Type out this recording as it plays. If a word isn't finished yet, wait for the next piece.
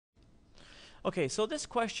Okay, so this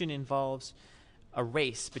question involves a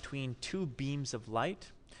race between two beams of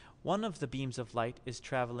light. One of the beams of light is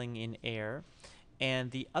traveling in air,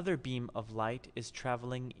 and the other beam of light is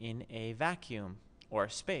traveling in a vacuum or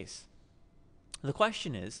space. The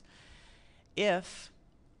question is, if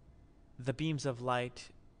the beams of light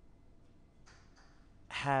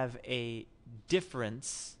have a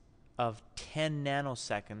difference of 10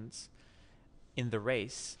 nanoseconds in the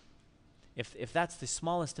race, if that's the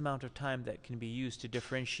smallest amount of time that can be used to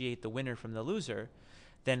differentiate the winner from the loser,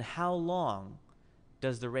 then how long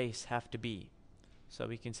does the race have to be? So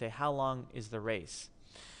we can say, how long is the race?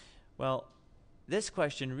 Well, this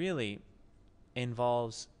question really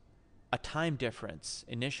involves a time difference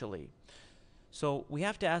initially. So we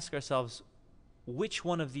have to ask ourselves, which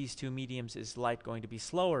one of these two mediums is light going to be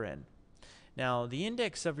slower in? Now, the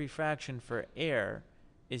index of refraction for air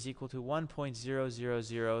is equal to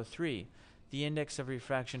 1.0003. The index of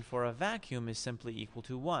refraction for a vacuum is simply equal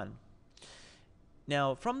to 1.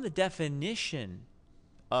 Now, from the definition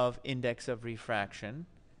of index of refraction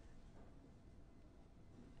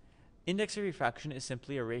is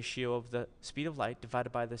simply a ratio of the speed of light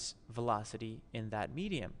divided by the velocity in that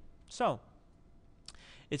medium. So,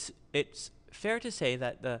 it's fair to say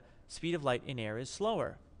that the speed of light in air is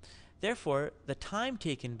slower. Therefore, the time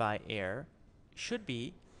taken by air should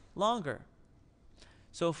be longer.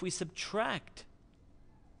 So if we subtract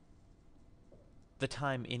the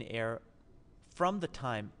time in air from the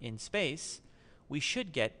time in space, we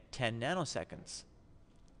should get 10 nanoseconds,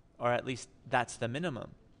 or at least that's the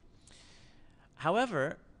minimum.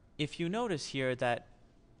 However, if you notice here that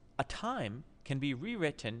a time can be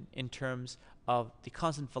rewritten in terms of the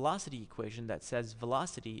constant velocity equation that says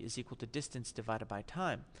velocity is equal to distance divided by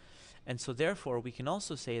time. And so therefore we can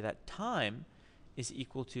also say that time is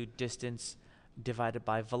equal to distance divided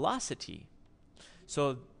by velocity.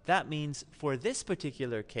 So that means for this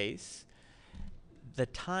particular case, the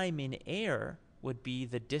time in air would be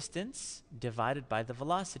the distance divided by the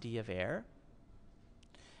velocity of air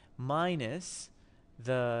minus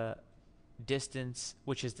the distance,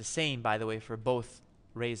 which is the same, by the way, for both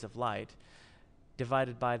rays of light,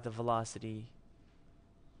 divided by the velocity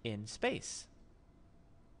in space.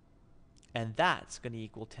 And that's going to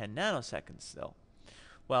equal 10 nanoseconds still.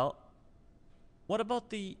 Well, what about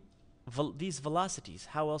these velocities?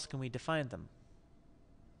 How else can we define them?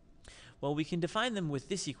 Well, we can define them with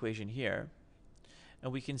this equation here.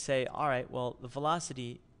 And we can say, all right, well, the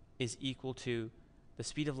velocity is equal to the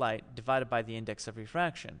speed of light divided by the index of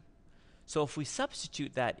refraction. So if we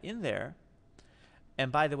substitute that in there,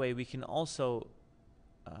 and by the way, we can also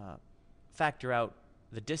factor out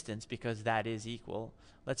the distance because that is equal.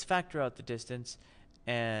 Let's factor out the distance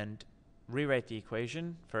and rewrite the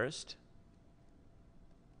equation first.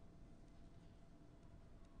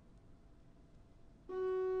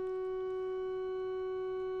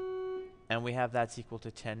 And we have that's equal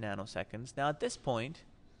to 10 nanoseconds. Now at this point,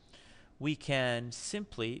 we can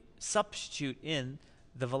simply substitute in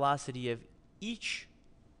the velocity of each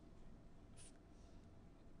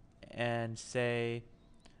and say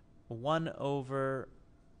 1 over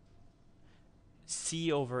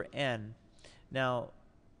c over n. Now,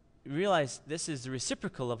 realize this is the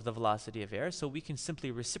reciprocal of the velocity of air, so we can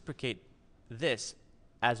simply reciprocate this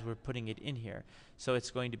as we're putting it in here. So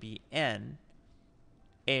it's going to be n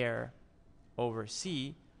air over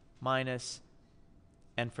c minus,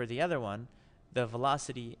 and for the other one, the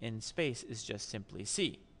velocity in space is just simply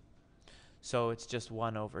c. So it's just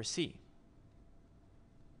 1 over c.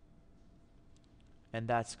 And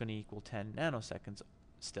that's going to equal 10 nanoseconds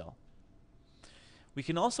still. We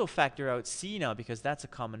can also factor out c now because that's a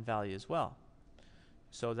common value as well.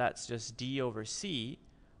 So that's just d over c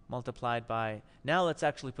multiplied by, now let's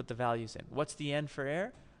actually put the values in. What's the n for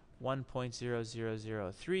air?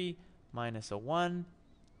 1.0003 minus a 1,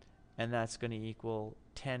 and that's going to equal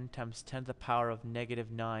 10 times 10 to the power of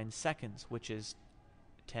negative 9 seconds, which is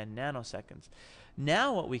 10 nanoseconds.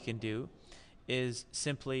 Now what we can do is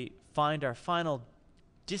simply find our final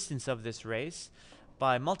distance of this race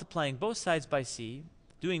by multiplying both sides by c,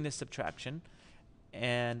 doing this subtraction,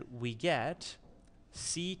 and we get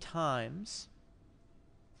c times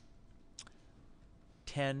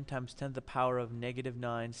 10 times 10 to the power of negative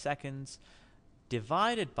 9 seconds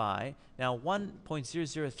divided by, now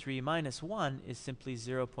 1.003 minus 1 is simply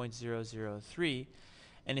 0.003,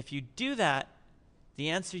 and if you do that, the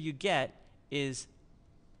answer you get is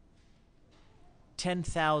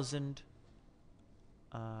 10,000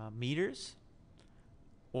 meters,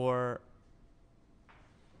 or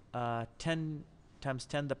 10 times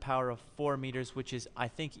 10 to the power of 4 meters, which is, I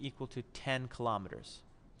think, equal to 10 kilometers.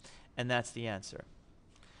 And that's the answer.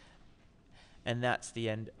 And that's the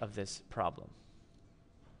end of this problem.